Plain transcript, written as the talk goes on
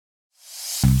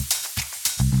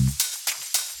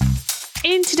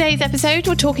In today's episode,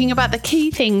 we're talking about the key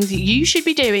things you should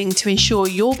be doing to ensure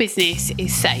your business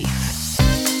is safe.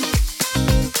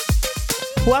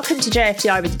 Welcome to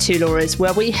JFDI with the Two Lauras,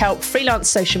 where we help freelance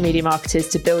social media marketers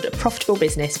to build a profitable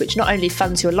business which not only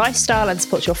funds your lifestyle and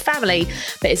supports your family,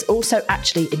 but is also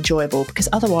actually enjoyable, because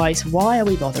otherwise, why are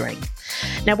we bothering?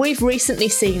 Now, we've recently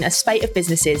seen a spate of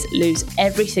businesses lose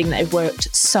everything they've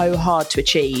worked so hard to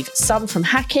achieve, some from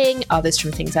hacking, others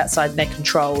from things outside their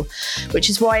control, which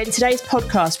is why in today's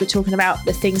podcast, we're talking about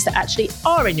the things that actually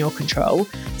are in your control,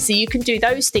 so you can do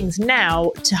those things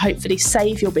now to hopefully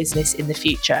save your business in the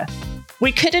future.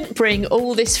 We couldn't bring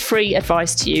all this free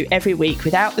advice to you every week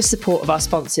without the support of our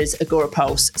sponsors,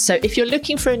 Agorapulse. So if you're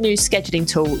looking for a new scheduling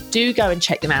tool, do go and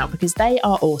check them out, because they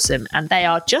are awesome and they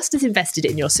are just as invested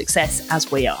in your success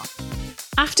as we are.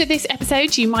 After this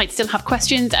episode, you might still have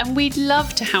questions and we'd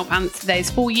love to help answer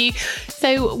those for you.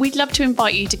 So we'd love to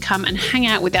invite you to come and hang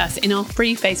out with us in our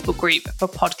free Facebook group for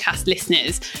podcast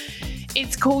listeners.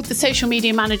 It's called the Social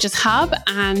Media Managers Hub,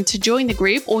 and to join the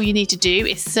group, all you need to do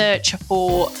is search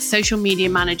for Social Media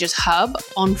Managers Hub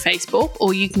on Facebook,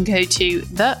 or you can go to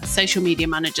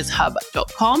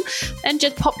thesocialmediamanagershub.com and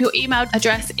just pop your email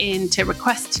address in to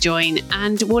request to join,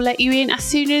 and we'll let you in as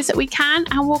soon as we can,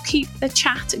 and we'll keep the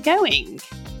chat going.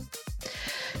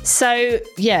 So,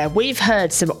 yeah, we've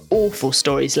heard some awful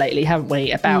stories lately, haven't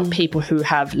we, about people who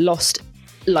have lost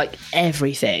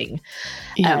everything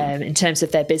in terms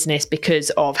of their business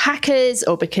because of hackers,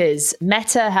 or because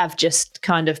Meta have just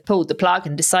kind of pulled the plug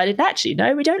and decided, actually,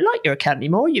 no, we don't like your account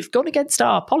anymore. You've gone against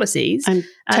our policies. And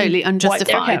totally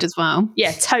unjustified as well.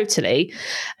 Yeah, totally.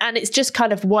 And it's just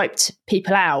kind of wiped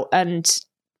people out. And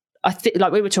I think,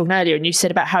 like we were talking earlier, and you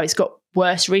said about how it's got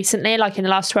worse recently, like in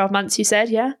the last 12 months, you said,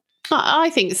 yeah?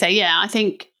 I think so, yeah. I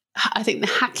think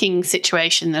the hacking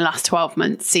situation in the last 12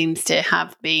 months seems to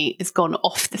has gone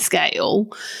off the scale.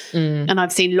 And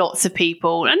I've seen lots of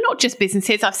people, and not just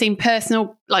businesses, I've seen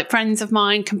personal, like friends of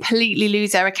mine, completely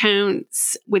lose their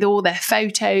accounts with all their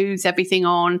photos, everything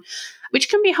on, which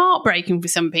can be heartbreaking for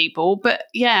some people. But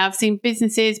yeah, I've seen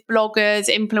businesses, bloggers,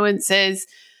 influencers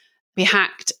be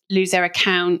hacked, lose their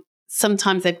account.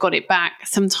 Sometimes they've got it back,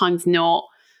 sometimes not.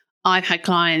 I've had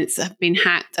clients that have been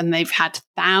hacked and they've had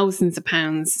thousands of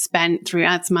pounds spent through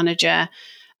Ads Manager.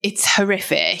 It's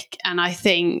horrific. And I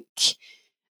think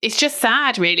it's just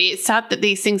sad, really. It's sad that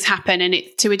these things happen. And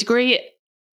it, to a degree,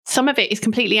 some of it is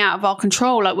completely out of our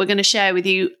control. Like, we're going to share with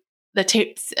you the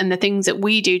tips and the things that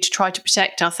we do to try to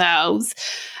protect ourselves.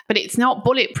 But it's not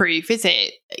bulletproof, is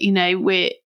it? You know, we're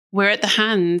at the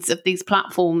hands of these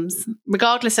platforms.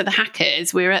 Regardless of the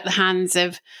hackers, we're at the hands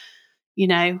of, you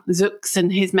know, Zooks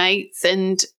and his mates,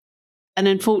 and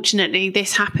unfortunately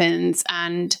this happens.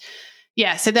 And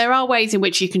yeah, so there are ways in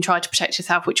which you can try to protect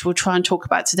yourself, which we'll try and talk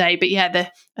about today. But yeah,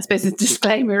 I suppose the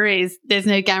disclaimer is there's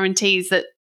no guarantees that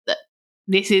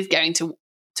this is going to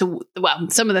well,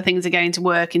 some of the things are going to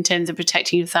work in terms of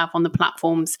protecting yourself on the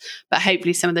platforms, but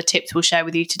hopefully some of the tips we'll share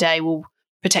with you today will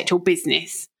protect your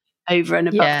business over and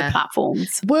above the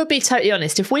platforms. We'll be totally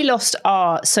honest. If we lost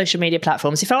our social media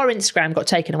platforms, if our Instagram got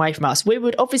taken away from us, we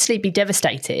would obviously be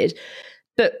devastated,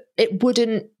 but it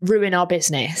wouldn't ruin our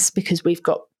business, because we've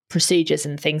got procedures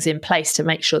and things in place to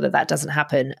make sure that doesn't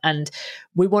happen. And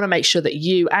we want to make sure that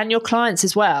you and your clients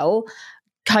as well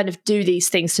kind of do these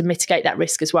things to mitigate that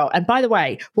risk as well. And by the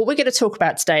way, what we're going to talk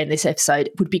about today in this episode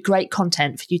would be great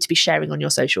content for you to be sharing on your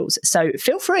socials. So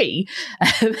feel free,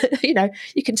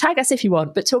 you can tag us if you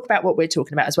want, but talk about what we're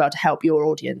talking about as well to help your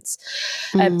audience.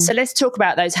 So let's talk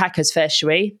about those hackers first, shall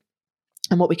we?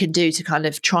 And what we can do to kind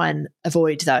of try and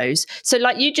avoid those. So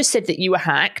like you just said that you were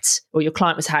hacked, or your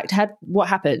client was hacked. What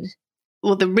happened?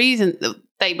 Well, the reason that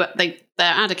their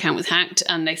ad account was hacked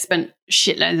and they spent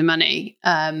shitloads of money,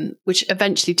 which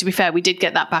eventually, to be fair, we did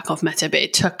get that back off Meta, but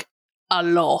it took a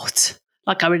lot.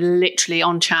 Like, I would literally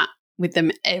on chat with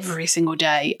them every single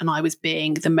day, and I was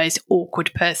being the most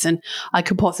awkward person I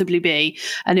could possibly be,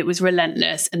 and it was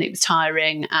relentless and it was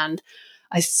tiring, and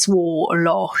I swore a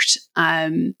lot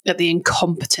at the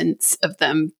incompetence of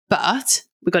them, but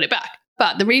we got it back.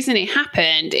 But the reason it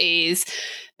happened is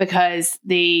because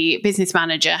the business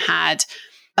manager had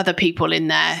other people in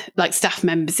there, like staff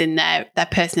members in there, their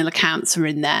personal accounts were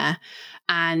in there,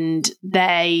 and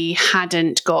they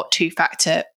hadn't got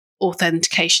two-factor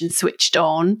authentication switched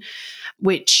on,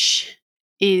 which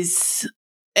is,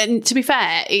 and to be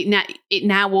fair, it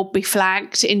now will be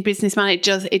flagged in Business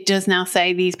Manager. It does now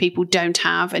say these people don't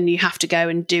have, and you have to go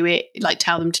and do it, like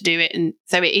tell them to do it. And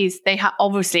so it is, they have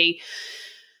obviously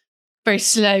very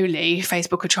slowly,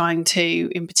 Facebook are trying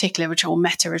to, in particular, or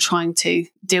Meta are trying to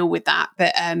deal with that.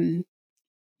 But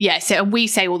yeah, so, and we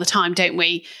say all the time, don't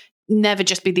we? never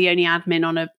just be the only admin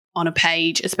on a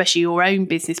page, especially your own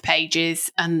business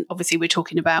pages. And obviously we're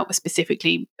talking about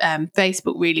specifically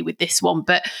Facebook really with this one,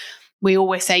 but we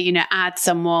always say, you know, add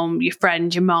someone, your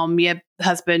friend, your mom, your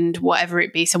husband, whatever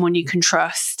it be, someone you can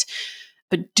trust,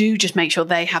 but do just make sure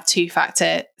they have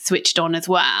two-factor switched on as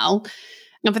well.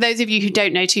 And for those of you who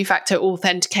don't know, two-factor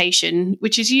authentication,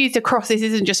 which is used across, this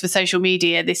isn't just for social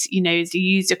media, this, you know, is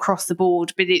used across the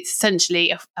board, but it's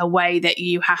essentially a way that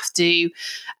you have to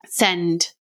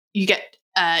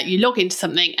you log into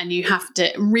something and you have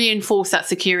to reinforce that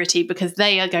security because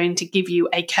they are going to give you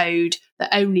a code that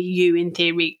only you in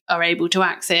theory are able to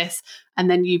access. And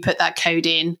then you put that code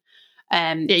in.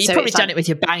 You've probably done it with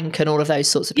your bank and all of those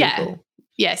sorts of people.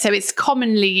 Yeah, so it's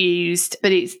commonly used,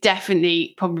 but it's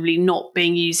definitely probably not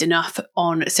being used enough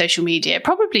on social media.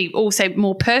 Probably also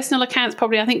more personal accounts.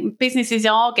 Probably, I think businesses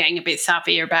are getting a bit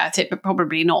savvier about it, but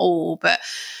probably not all. But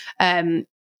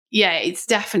it's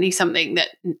definitely something that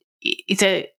it's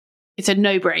a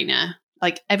no-brainer.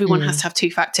 Like everyone has to have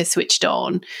two-factor switched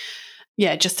on.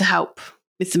 Yeah, just to help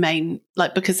with the main,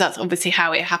 because that's obviously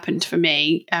how it happened for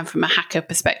me from a hacker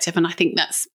perspective, and I think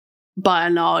that's by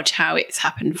and large how it's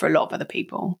happened for a lot of other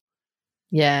people.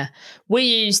 Yeah. We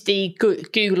use the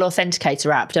Google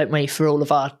Authenticator app, don't we, for all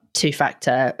of our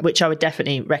two-factor, which I would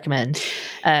definitely recommend.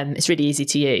 It's really easy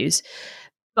to use.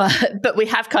 But we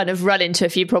have kind of run into a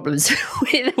few problems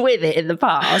with it in the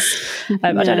past.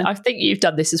 I don't know, I think you've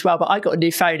done this as well, but I got a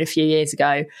new phone a few years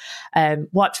ago,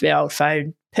 wiped my old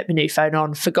phone, put my new phone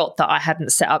on, forgot that I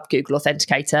hadn't set up Google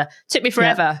Authenticator. Took me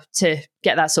forever to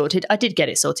get that sorted. I did get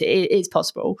it sorted. It is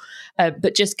possible.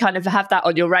 But just kind of have that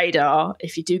on your radar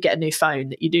if you do get a new phone,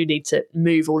 that you do need to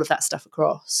move all of that stuff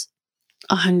across.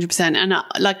 100%. And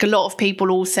a lot of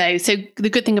people also, so the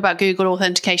good thing about Google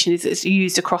Authentication is it's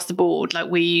used across the board. Like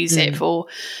we use it for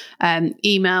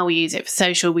email, we use it for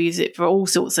social, we use it for all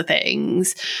sorts of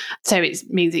things. So it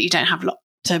means that you don't have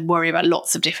to worry about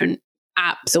lots of different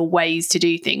apps or ways to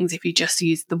do things if you just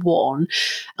use the one.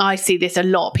 I see this a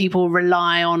lot. People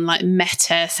rely on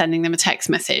Meta sending them a text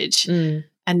message.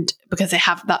 And because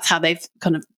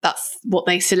that's what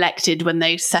they selected when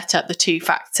they set up the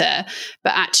two-factor,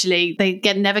 but actually they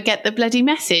never get the bloody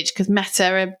message because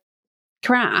Meta are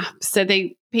crap. So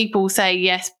people say,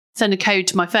 yes, send a code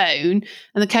to my phone,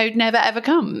 and the code never ever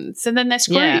comes. And then they're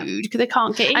screwed because they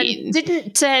can't get in.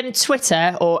 Didn't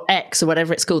Twitter or X or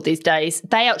whatever it's called these days,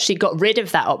 they actually got rid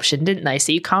of that option, didn't they?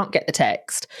 So you can't get the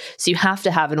text. So you have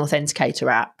to have an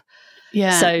authenticator app.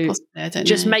 Yeah. So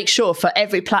just make sure for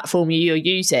every platform you're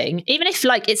using, even if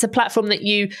it's a platform that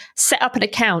you set up an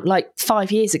account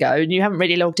 5 years ago and you haven't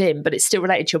really logged in, but it's still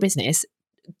related to your business,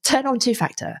 turn on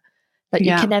two-factor.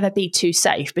 You can never be too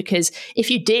safe, because if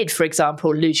you did, for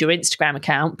example, lose your Instagram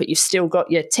account, but you've still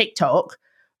got your TikTok,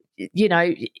 you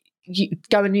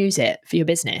go and use it for your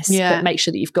business. Yeah. But make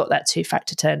sure that you've got that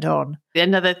two-factor turned on.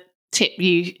 Another tip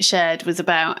you shared was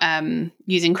about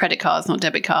using credit cards, not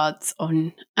debit cards,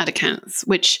 on ad accounts,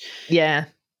 which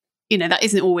that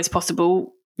isn't always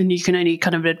possible, and you can only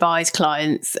kind of advise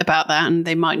clients about that, and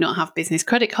they might not have business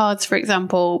credit cards, for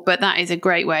example, but that is a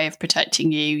great way of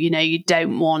protecting you. You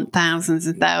don't want thousands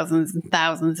and thousands and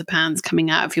thousands of pounds coming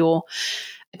out of your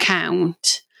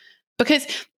account, because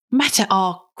Meta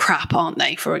are crap, aren't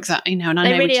they, for example? And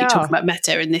I know we keep talking about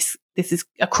Meta, and this is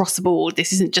across the board.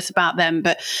 This isn't just about them,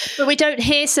 but we don't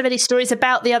hear so many stories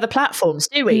about the other platforms,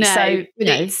 do we? No, so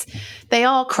they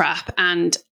are crap.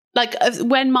 And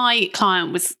when my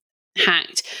client was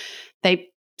hacked, they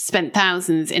spent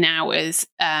thousands in hours.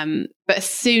 But as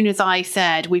soon as I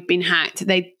said we've been hacked,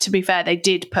 to be fair, they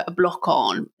did put a block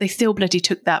on. They still bloody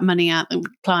took that money out of the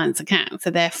client's account. So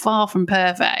they're far from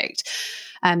perfect.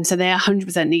 So they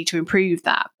 100% need to improve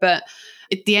that. But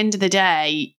at the end of the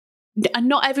day, and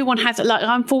not everyone has,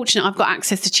 I'm fortunate I've got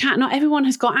access to chat. Not everyone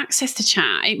has got access to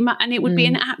chat. And it would be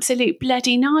an absolute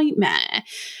bloody nightmare.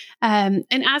 And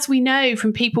as we know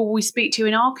from people we speak to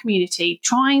in our community,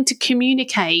 trying to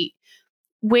communicate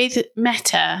with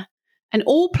Meta and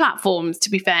all platforms, to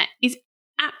be fair, is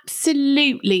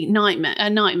absolutely a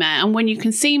nightmare. And when you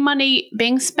can see money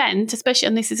being spent, especially,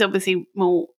 and this is obviously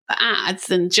more for ads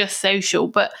than just social,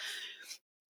 but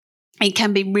it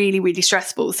can be really, really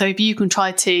stressful. So if you can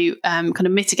try to kind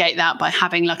of mitigate that by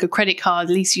having a credit card,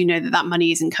 at least you know that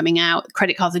money isn't coming out.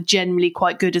 Credit cards are generally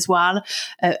quite good as well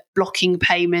at blocking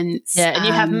payments. Yeah, and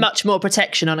you have much more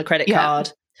protection on a credit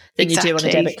card than you do on a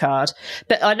debit card.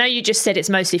 But I know you just said it's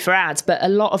mostly for ads, but a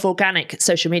lot of organic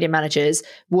social media managers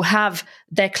will have,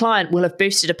 their client will have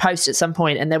boosted a post at some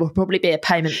point, and there will probably be a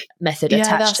payment method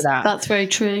attached to that. That's very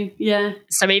true. Yeah.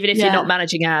 So even if you're not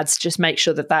managing ads, just make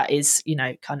sure that is,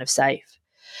 kind of safe.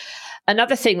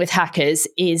 Another thing with hackers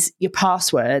is your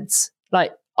passwords.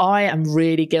 Like, I am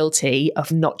really guilty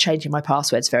of not changing my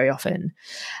passwords very often.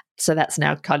 So that's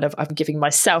now kind of, I'm giving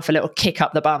myself a little kick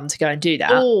up the bum to go and do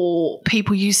that. Or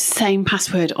people use the same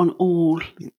password on all,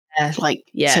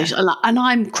 social, and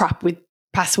I'm crap with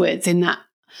passwords in that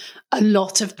a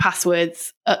lot of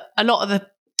passwords, a lot of the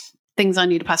things I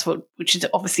need a password, which is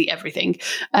obviously everything,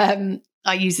 I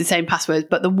use the same password.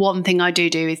 But the one thing I do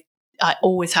is I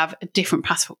always have a different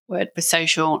password for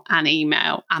social and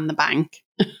email and the bank.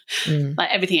 Like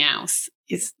everything else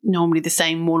is normally the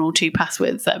same 1 or 2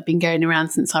 passwords that have been going around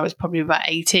since I was probably about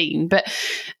 18, but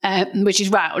which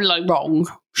is wrong.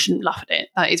 Shouldn't laugh at it.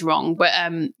 That is wrong. But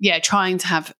trying to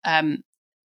have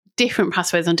different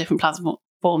passwords on different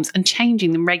platforms and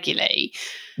changing them regularly.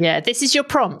 Yeah, this is your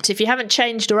prompt. If you haven't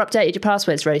changed or updated your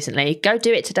passwords recently, go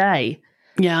do it today.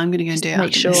 Yeah, I'm going to go and do it.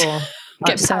 Make sure.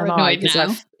 Get paranoid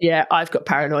now. I've got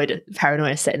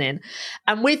paranoia setting in.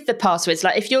 And with the passwords,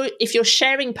 like if you're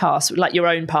sharing passwords, like your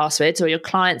own passwords, or your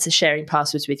clients are sharing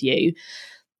passwords with you,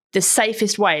 the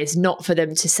safest way is not for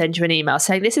them to send you an email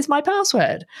saying, this is my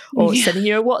password, or sending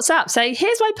you a WhatsApp saying,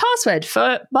 here's my password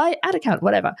for my ad account,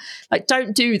 whatever. Like,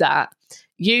 don't do that.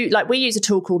 We use a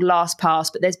tool called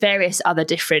LastPass, but there's various other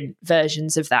different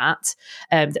versions of that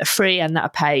that are free and that are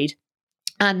paid.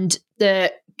 And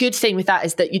the good thing with that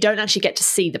is that you don't actually get to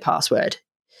see the password.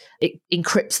 It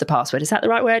encrypts the password. Is that the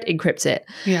right word? Encrypts it.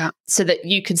 Yeah. So that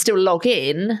you can still log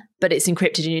in, but it's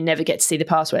encrypted and you never get to see the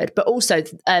password. But also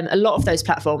a lot of those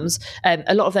platforms,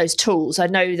 a lot of those tools, I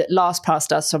know that LastPass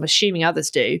does, so I'm assuming others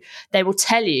do, they will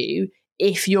tell you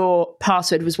if your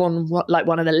password was one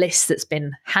of the lists that's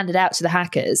been handed out to the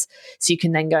hackers, so you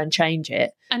can then go and change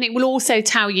it. And it will also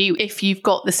tell you if you've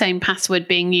got the same password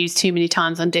being used too many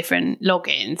times on different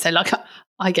logins. So like,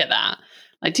 I get that.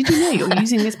 Like, did you know you're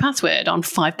using this password on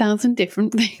 5,000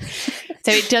 different things?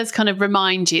 So it does kind of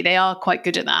remind you. They are quite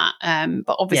good at that.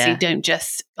 But obviously don't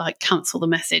just like cancel the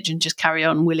message and just carry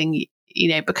on willing,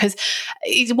 because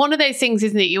it's one of those things,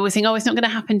 isn't it? You always think, oh, it's not going to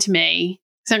happen to me.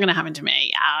 It's not going to happen to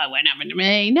me. Oh, it won't happen to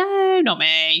me. No, not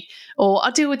me. Or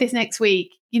I'll deal with this next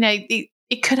week.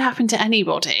 It could happen to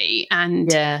anybody.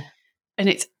 And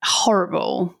it's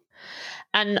horrible.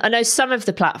 And I know some of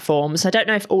the platforms, I don't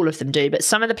know if all of them do, but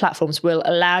some of the platforms will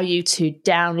allow you to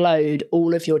download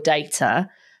all of your data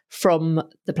from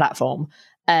the platform.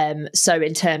 So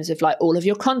in terms of like all of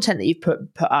your content that you've put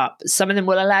up, some of them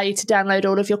will allow you to download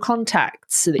all of your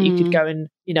contacts so that you could go and,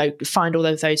 find all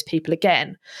of those people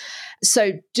again.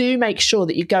 So do make sure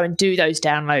that you go and do those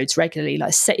downloads regularly.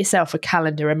 Like, set yourself a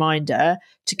calendar reminder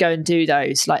to go and do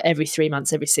those like every 3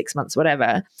 months, every 6 months,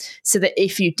 whatever. So that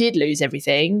if you did lose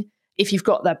everything, if you've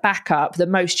got that backup, the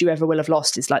most you ever will have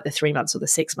lost is like the 3 months or the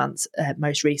 6 months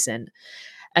most recent.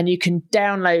 And you can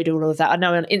download all of that. I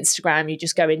know on Instagram, you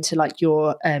just go into like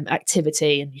your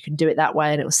activity and you can do it that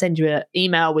way, and it will send you an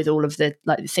email with all of the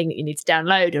thing that you need to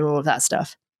download and all of that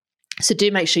stuff. So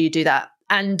do make sure you do that.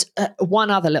 And one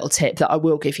other little tip that I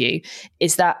will give you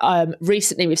is that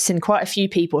recently we've seen quite a few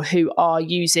people who are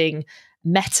using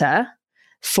Meta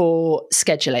for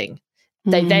scheduling.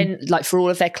 They then, like, for all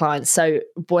of their clients, so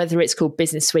whether it's called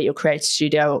Business Suite or Creator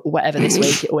Studio or whatever this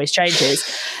week, it always changes.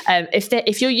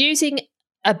 If you're using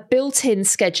a built-in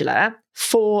scheduler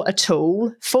for a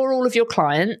tool for all of your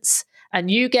clients, and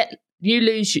you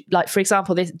lose, like, for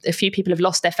example, a few people have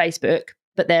lost their Facebook,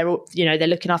 but they're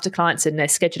looking after clients and they're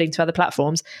scheduling to other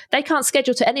platforms. They can't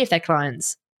schedule to any of their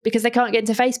clients because they can't get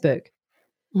into Facebook.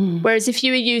 Whereas if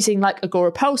you were using like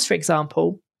Agorapulse, for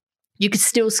example, you could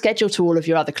still schedule to all of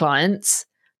your other clients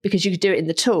because you could do it in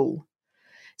the tool.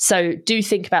 So do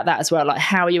think about that as well. Like,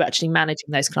 how are you actually managing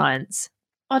those clients?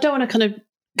 I don't want to kind of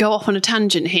go off on a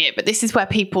tangent here, but this is where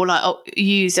people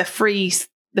use the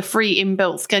free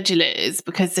inbuilt schedulers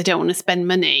because they don't want to spend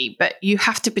money. But you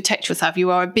have to protect yourself.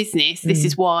 You are a business. This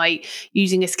is why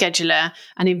using a scheduler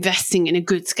and investing in a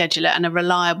good scheduler and a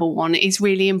reliable one is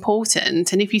really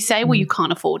important. And if you say, well, you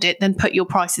can't afford it, then put your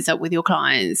prices up with your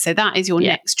clients. So that is your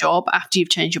next job after you've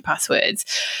changed your passwords,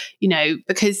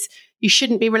 because you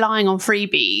shouldn't be relying on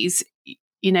freebies,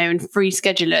 and free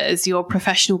schedulers. You're a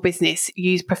professional business.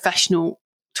 Use professional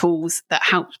tools that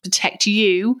help protect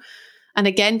you. And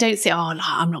again, don't say, oh,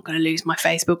 I'm not going to lose my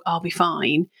Facebook. I'll be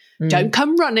fine. Don't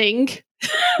come running.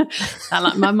 I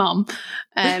like my mum.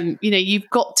 You've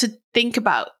got to think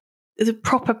about the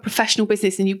proper professional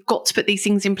business, and you've got to put these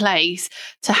things in place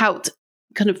to help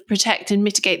kind of protect and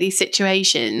mitigate these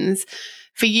situations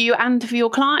for you and for your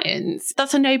clients.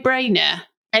 That's a no-brainer.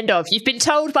 End of. You've been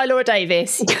told by Laura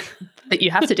Davis that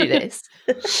you have to do this.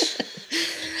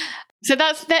 So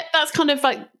that's kind of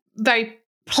like very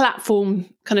platform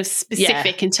kind of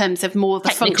specific in terms of more the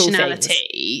technical functionality. things.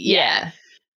 Yeah.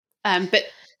 But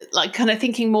like kind of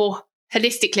thinking more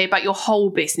holistically about your whole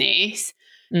business.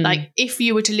 Like if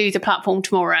you were to lose a platform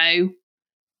tomorrow,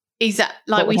 is that,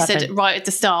 like we said right at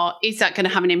the start, is that going to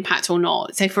have an impact or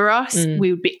not? So for us,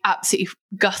 we would be absolutely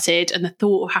gutted, and the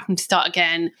thought of having to start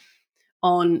again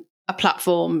on a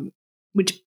platform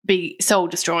would be soul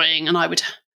destroying, and I would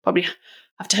probably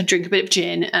have to drink a bit of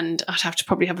gin, and I'd have to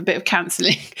probably have a bit of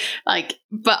counselling.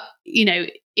 But you know,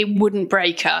 it wouldn't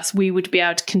break us. We would be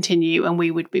able to continue, and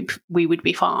we would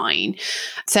be fine.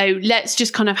 So let's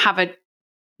just kind of have a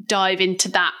dive into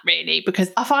that, really,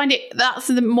 because I find that's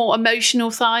the more emotional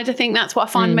side. I think that's what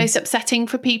I find most upsetting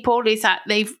for people, is that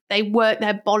they work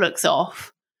their bollocks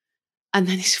off and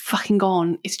then it's fucking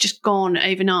gone. It's just gone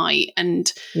overnight,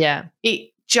 and it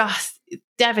just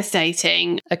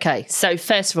devastating. Okay, so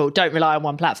first of all, don't rely on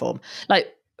one platform.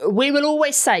 Like, we will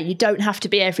always say you don't have to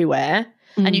be everywhere,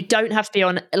 and you don't have to be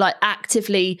on, like,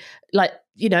 actively, like,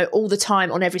 you know, all the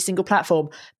time on every single platform.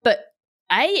 But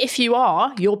A, if you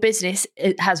are, your business,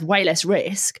 it has way less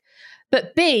risk.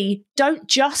 But B, don't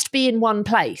just be in one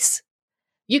place.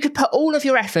 You could put all of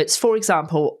your efforts, for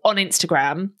example, on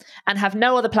Instagram and have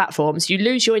no other platforms. You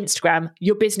lose your Instagram,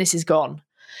 your business is gone.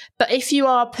 But if you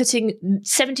are putting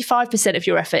 75% of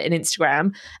your effort in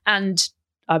Instagram, and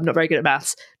I'm not very good at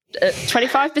maths,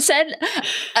 25%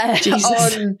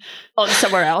 on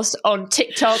somewhere else, on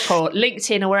TikTok or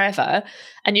LinkedIn or wherever,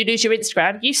 and you lose your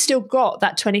Instagram, you've still got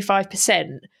that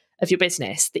 25% of your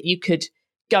business that you could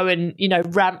go and, you know,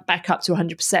 ramp back up to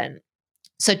 100%.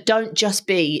 So don't just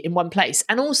be in one place.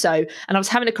 And also, and I was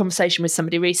having a conversation with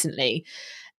somebody recently,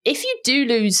 if you do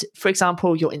lose, for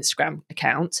example, your Instagram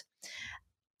account,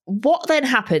 what then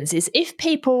happens is if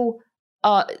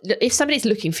somebody's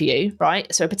looking for you,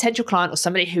 right? So a potential client or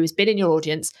somebody who has been in your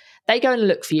audience, they go and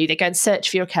look for you, they go and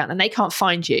search for your account, and they can't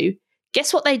find you.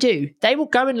 Guess what they do? They will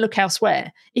go and look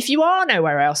elsewhere. If you are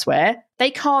nowhere elsewhere,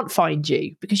 they can't find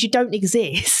you because you don't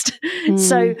exist.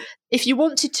 So if you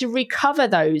wanted to recover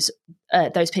those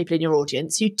people in your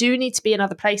audience, you do need to be in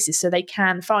other places so they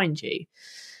can find you.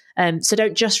 So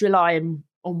don't just rely on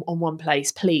one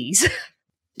place, please.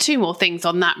 Two more things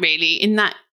on that, really, in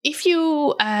that if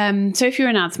you if you're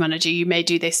an ads manager, you may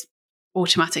do this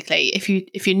automatically. If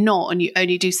you're not and you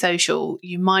only do social,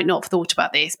 you might not have thought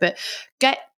about this, but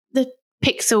get the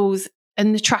pixels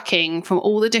and the tracking from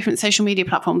all the different social media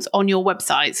platforms on your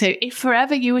website. So if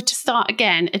forever you were to start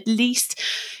again, at least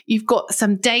you've got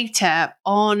some data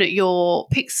on your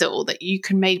pixel that you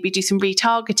can maybe do some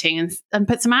retargeting and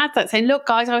put some ads out saying, look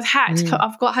guys, I was hacked.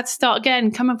 I've had to start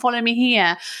again. Come and follow me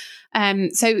here.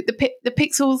 So the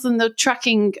pixels and the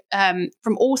tracking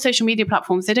from all social media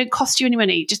platforms, they don't cost you any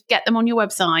money. Just get them on your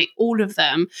website, all of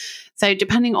them. So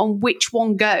depending on which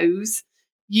one goes,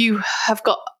 you have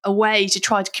got a way to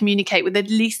try to communicate with at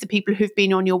least the people who've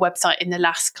been on your website in the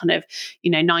last kind of,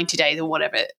 90 days or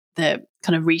whatever the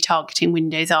kind of retargeting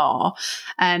windows are.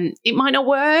 It might not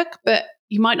work, but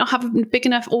you might not have a big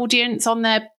enough audience on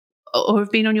there or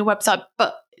have been on your website,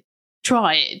 but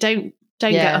try it. Don't go,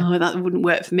 oh, that wouldn't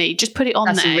work for me. Just put it on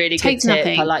there. That's a really good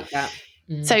tip. I like that.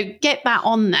 So get that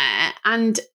on there.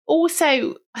 And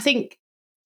also, I think,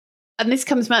 and this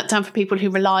comes back down for people who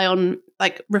rely on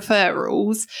like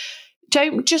referrals,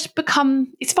 don't just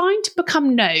it's fine to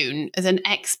become known as an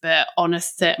expert on a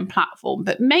certain platform,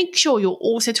 but make sure you're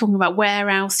also talking about where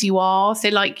else you are. So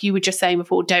like you were just saying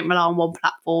before, don't rely on one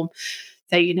platform.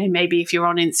 So, maybe if you're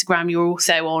on Instagram, you're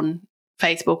also on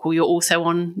Facebook or you're also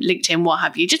on LinkedIn, what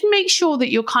have you. Just make sure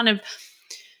that you're kind of,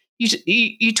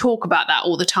 you talk about that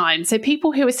all the time. So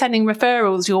people who are sending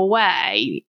referrals your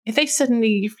way, if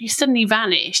you suddenly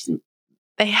vanish,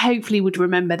 they hopefully would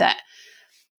remember that,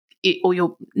 or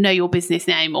you'll know your business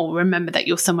name or remember that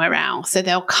you're somewhere else. So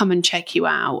they'll come and check you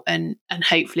out and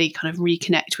hopefully kind of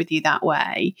reconnect with you that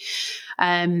way.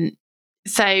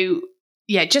 So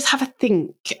yeah, just have a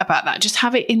think about that. Just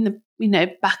have it in the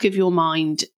back of your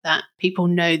mind that people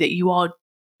know that you are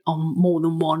on more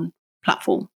than one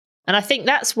platform. And I think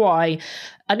that's why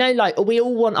I know, like, we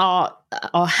all want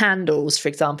our handles, for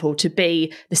example, to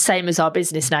be the same as our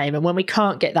business name. And when we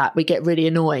can't get that, we get really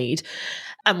annoyed.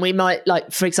 And we might,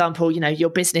 like, for example, your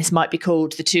business might be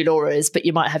called The Two Lauras, but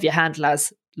you might have your handle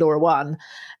as Laura One.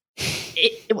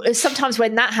 Sometimes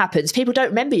when that happens, people don't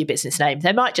remember your business name.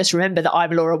 They might just remember that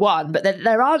I'm Laura One, but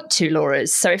there aren't two Lauras.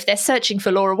 So if they're searching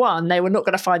for Laura One, they were not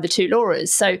going to find the two Lauras.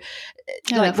 So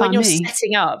like when you're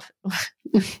setting up,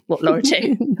 what, Laura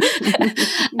Two?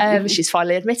 She's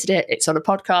finally admitted it. It's on a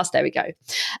podcast. There we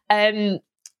go.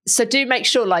 So do make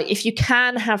sure, like, if you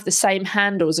can have the same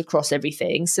handles across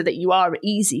everything so that you are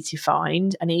easy to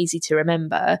find and easy to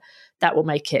remember, that will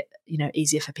make it,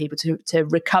 easier for people to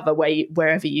recover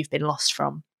wherever you've been lost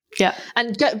from. Yeah.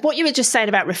 And what you were just saying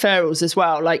about referrals as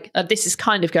well, like this is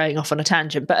kind of going off on a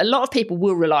tangent, but a lot of people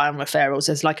will rely on referrals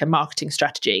as like a marketing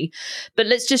strategy. But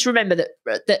let's just remember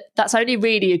that that's only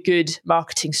really a good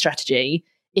marketing strategy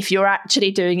if you're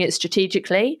actually doing it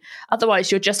strategically.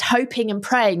 Otherwise, you're just hoping and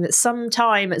praying that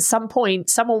sometime at some point,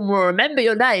 someone will remember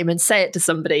your name and say it to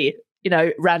somebody,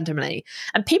 randomly.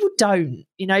 And people don't,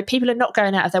 people are not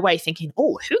going out of their way thinking,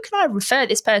 oh, who can I refer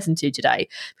this person to today?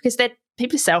 Because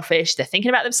people are selfish. They're thinking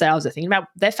about themselves. They're thinking about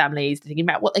their families. They're thinking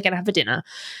about what they're going to have for dinner.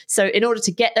 So in order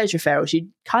to get those referrals, you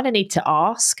kind of need to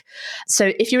ask.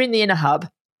 So if you're in the Inner Hub,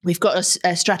 we've got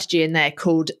a strategy in there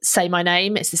called Say My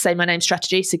Name. It's the Say My Name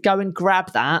strategy. So go and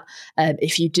grab that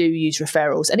if you do use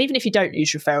referrals. And even if you don't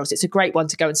use referrals, it's a great one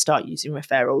to go and start using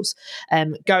referrals.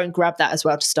 Go and grab that as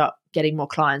well to start getting more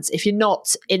clients. If you're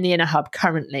not in the Inner Hub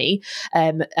currently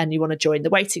and you want to join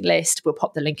the waiting list, we'll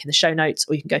pop the link in the show notes,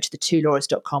 or you can go to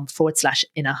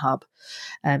the2lauras.com/Inner Hub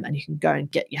and you can go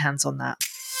and get your hands on that.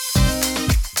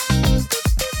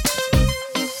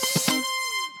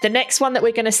 The next one that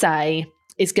we're going to say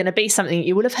is going to be something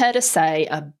you will have heard us say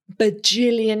a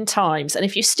bajillion times. And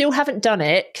if you still haven't done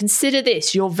it, consider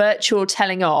this your virtual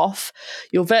telling off,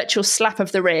 your virtual slap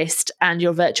of the wrist, and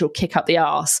your virtual kick up the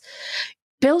arse.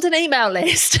 Build an email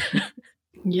list.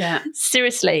 Yeah.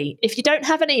 Seriously, if you don't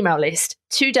have an email list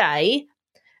today,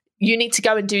 you need to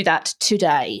go and do that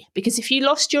today. Because if you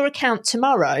lost your account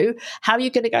tomorrow, how are you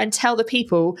going to go and tell the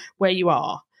people where you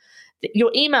are?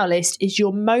 Your email list is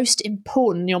your most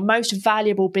important, your most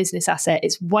valuable business asset.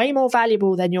 It's way more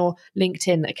valuable than your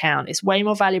LinkedIn account. It's way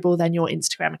more valuable than your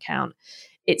Instagram account.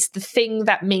 It's the thing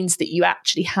that means that you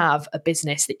actually have a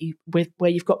business where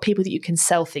you've got people that you can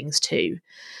sell things to.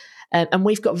 And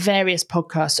we've got various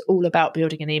podcasts all about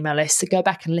building an email list. So go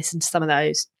back and listen to some of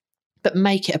those, but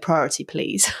make it a priority,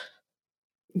 please.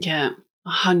 Yeah,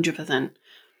 100%.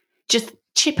 Just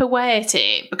chip away at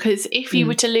it, because if you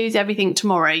were to lose everything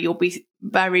tomorrow, you'll be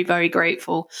very, very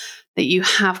grateful that you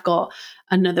have got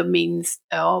another means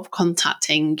of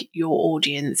contacting your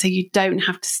audience, so you don't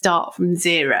have to start from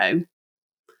zero.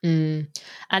 And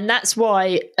that's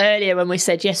why earlier when we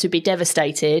said, yes, we'd be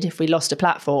devastated if we lost a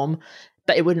platform,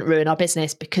 but it wouldn't ruin our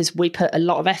business, because we put a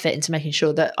lot of effort into making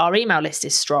sure that our email list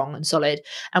is strong and solid.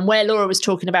 And where Laura was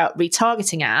talking about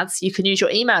retargeting ads, you can use your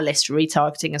email list for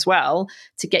retargeting as well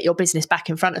to get your business back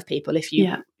in front of people if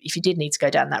you did need to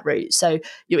go down that route. So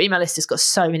your email list has got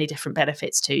so many different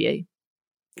benefits to you.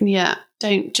 Yeah.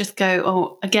 Don't just go,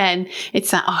 oh, again,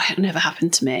 it's that, oh, it'll never happen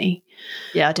to me.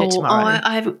 Yeah, I'll do it tomorrow.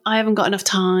 I haven't got enough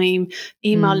time.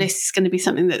 Email list is going to be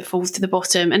something that falls to the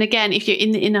bottom. And again, if you're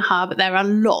in the Inner Hub, there are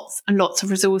lots and lots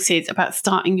of resources about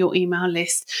starting your email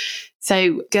list.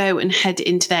 So go and head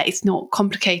into there. It's not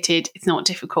complicated. It's not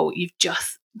difficult. You've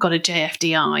just got a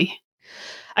JFDI.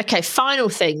 Okay, final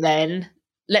thing then.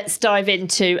 Let's dive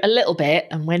into a little bit,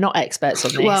 and we're not experts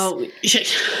on this. Well,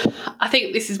 I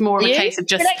think this is more of a case of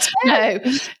just no.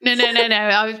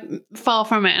 I was far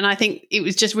from it, and I think it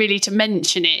was just really to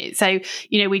mention it. So,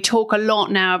 we talk a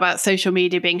lot now about social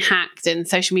media being hacked and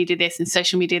social media this and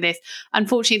social media this.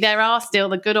 Unfortunately, there are still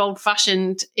the good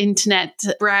old-fashioned internet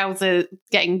browser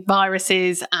getting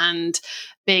viruses and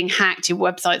being hacked. Your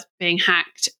website's being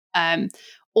hacked.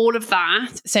 All of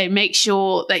that. So make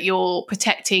sure that you're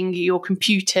protecting your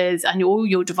computers and all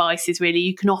your devices, really.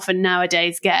 You can often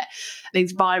nowadays get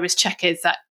these virus checkers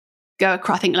that go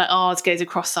across, I think like ours goes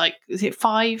across is it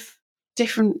 5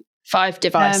 different 5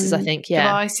 devices, I think,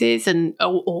 devices and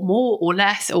or more or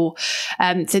less, or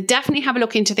so definitely have a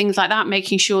look into things like that,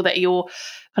 making sure that you're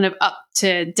kind of up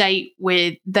to date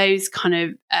with those kind of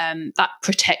that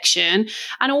protection.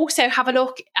 And also have a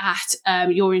look at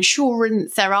your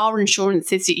insurance. There are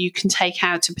insurances that you can take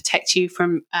out to protect you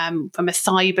from a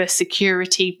cyber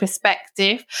security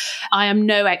perspective. I am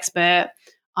no expert.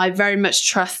 I very much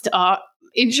trust our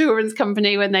insurance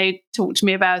company when they talk to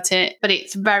me about it, but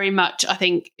it's very much, I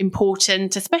think,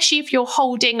 important, especially if you're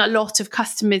holding a lot of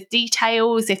customers'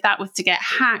 details, if that was to get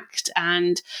hacked,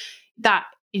 and that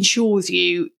insures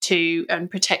you to and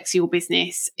protects your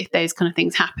business if those kind of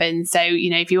things happen. So,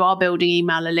 if you are building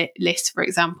email lists, for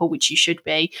example, which you should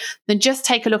be, then just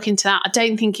take a look into that. I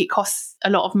don't think it costs a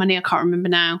lot of money. I can't remember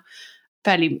now.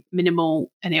 Fairly minimal,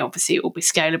 and it will be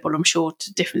scalable, I'm sure,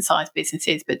 to different size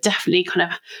businesses, but definitely kind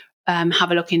of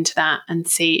have a look into that and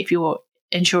see if your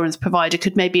insurance provider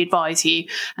could maybe advise you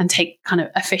and take kind of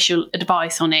official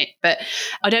advice on it. But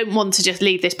I don't want to just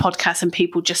leave this podcast and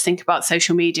people just think about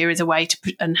social media as a way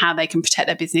to and how they can protect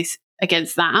their business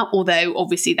against that, although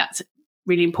obviously that's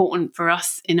really important for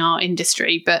us in our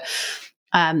industry. But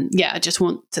I just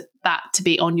want that to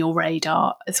be on your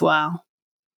radar as well.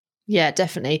 Yeah,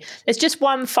 definitely. There's just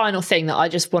one final thing that I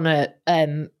just want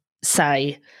to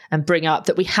say and bring up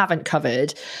that we haven't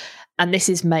covered. And this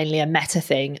is mainly a Meta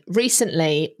thing.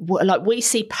 Recently, like, we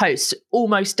see posts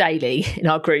almost daily in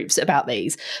our groups about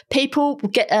these. People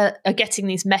are getting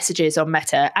these messages on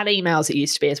Meta, and emails it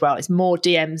used to be as well. It's more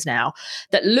DMs now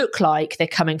that look like they're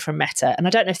coming from Meta. And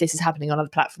I don't know if this is happening on other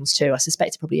platforms too. I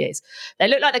suspect it probably is. They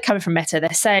look like they're coming from Meta.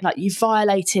 They're saying like, you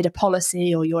violated a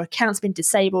policy or your account's been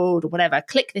disabled or whatever.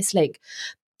 Click this link.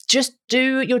 Just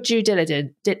do your due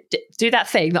diligence, do that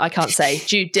thing that I can't say,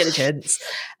 due diligence,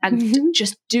 and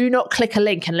just do not click a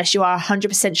link unless you are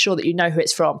 100% sure that you know who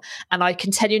it's from. And I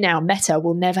can tell you now, Meta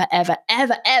will never, ever,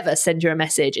 ever, ever send you a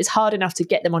message. It's hard enough to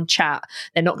get them on chat.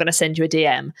 They're not going to send you a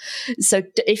DM. So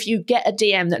if you get a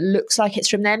DM that looks like it's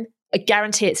from them, I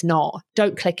guarantee it's not.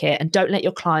 Don't click it, and don't let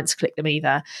your clients click them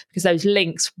either, because those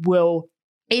links will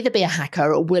either be a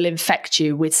hacker or will infect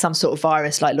you with some sort of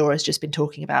virus like Laura's just been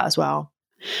talking about as well.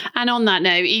 And on that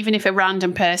note, even if a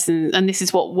random person, and this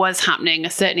is what was happening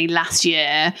certainly last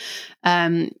year,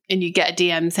 and you get a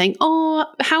DM saying, oh,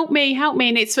 help me,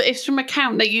 and it's from an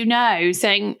account that you know,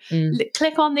 saying,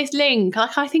 click on this link.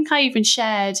 Like, I think I even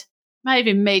might have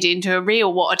even made it into a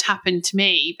reel what had happened to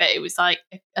me, but it was like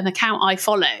an account I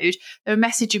followed. They were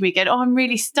messaging me, going, oh, I'm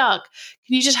really stuck.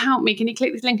 Can you just help me? Can you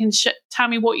click this link and tell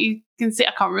me what you can see?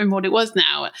 I can't remember what it was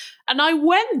now. And I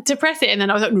went to press it, and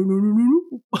then I was like, no.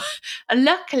 And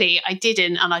luckily I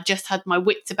didn't, and I just had my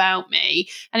wits about me.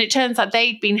 And it turns out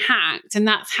they'd been hacked, and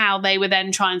that's how they were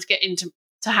then trying to get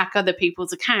to hack other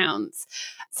people's accounts.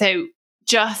 So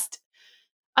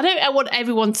I don't want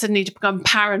everyone suddenly to become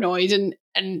paranoid and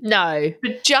no,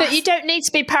 but you don't need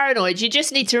to be paranoid. You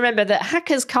just need to remember that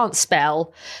hackers can't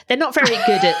spell. They're not very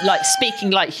good at like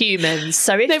speaking like humans.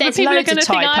 So if there's loads of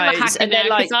typos and they're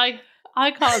like,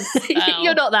 I can't spell.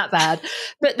 You're not that bad.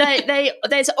 But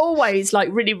there's always like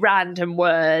really random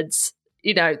words.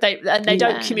 You know, they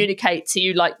don't communicate to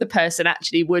you like the person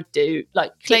actually would do.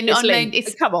 Like, click this link.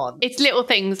 Come on. It's little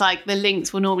things like the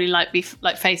links will normally like be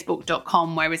like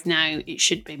facebook.com, whereas now it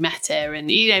should be Meta.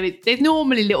 And, you know, there's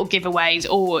normally little giveaways,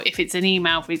 or if it's an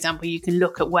email, for example, you can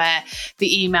look at where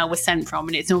the email was sent from,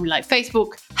 and it's normally like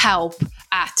Facebook help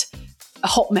at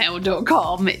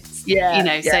hotmail.com.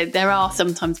 It's, so there are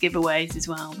sometimes giveaways as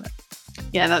well. But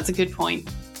yeah, that's a good point.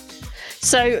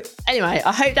 So anyway,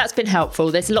 I hope that's been helpful.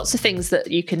 There's lots of things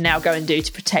that you can now go and do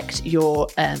to protect your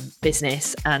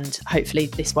business, and hopefully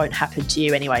this won't happen to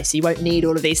you anyway. So you won't need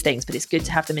all of these things, but it's good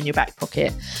to have them in your back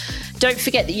pocket. Don't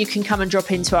forget that you can come and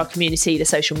drop into our community, the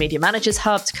Social Media Managers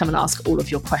Hub, to come and ask all of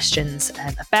your questions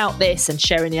about this and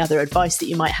share any other advice that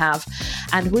you might have.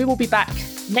 And we will be back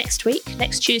next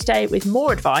Tuesday, with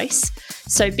more advice.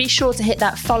 So be sure to hit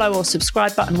that follow or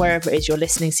subscribe button wherever it is you're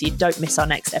listening so you don't miss our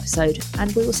next episode.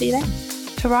 And we will see you then.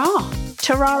 Ta-ra.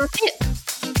 Ta-ra a pip.